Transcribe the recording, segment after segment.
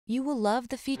You will love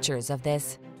the features of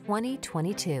this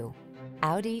 2022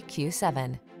 Audi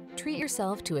Q7. Treat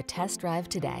yourself to a test drive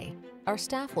today. Our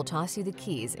staff will toss you the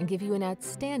keys and give you an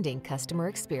outstanding customer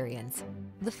experience.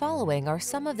 The following are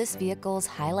some of this vehicle's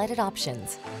highlighted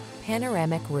options: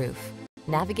 panoramic roof,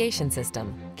 navigation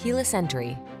system, keyless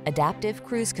entry, adaptive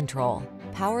cruise control,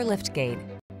 power liftgate,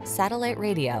 satellite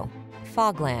radio,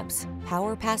 fog lamps,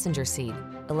 power passenger seat,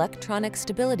 electronic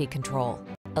stability control,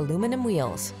 aluminum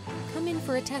wheels. Come in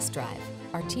for a test drive.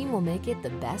 Our team will make it the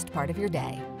best part of your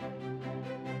day.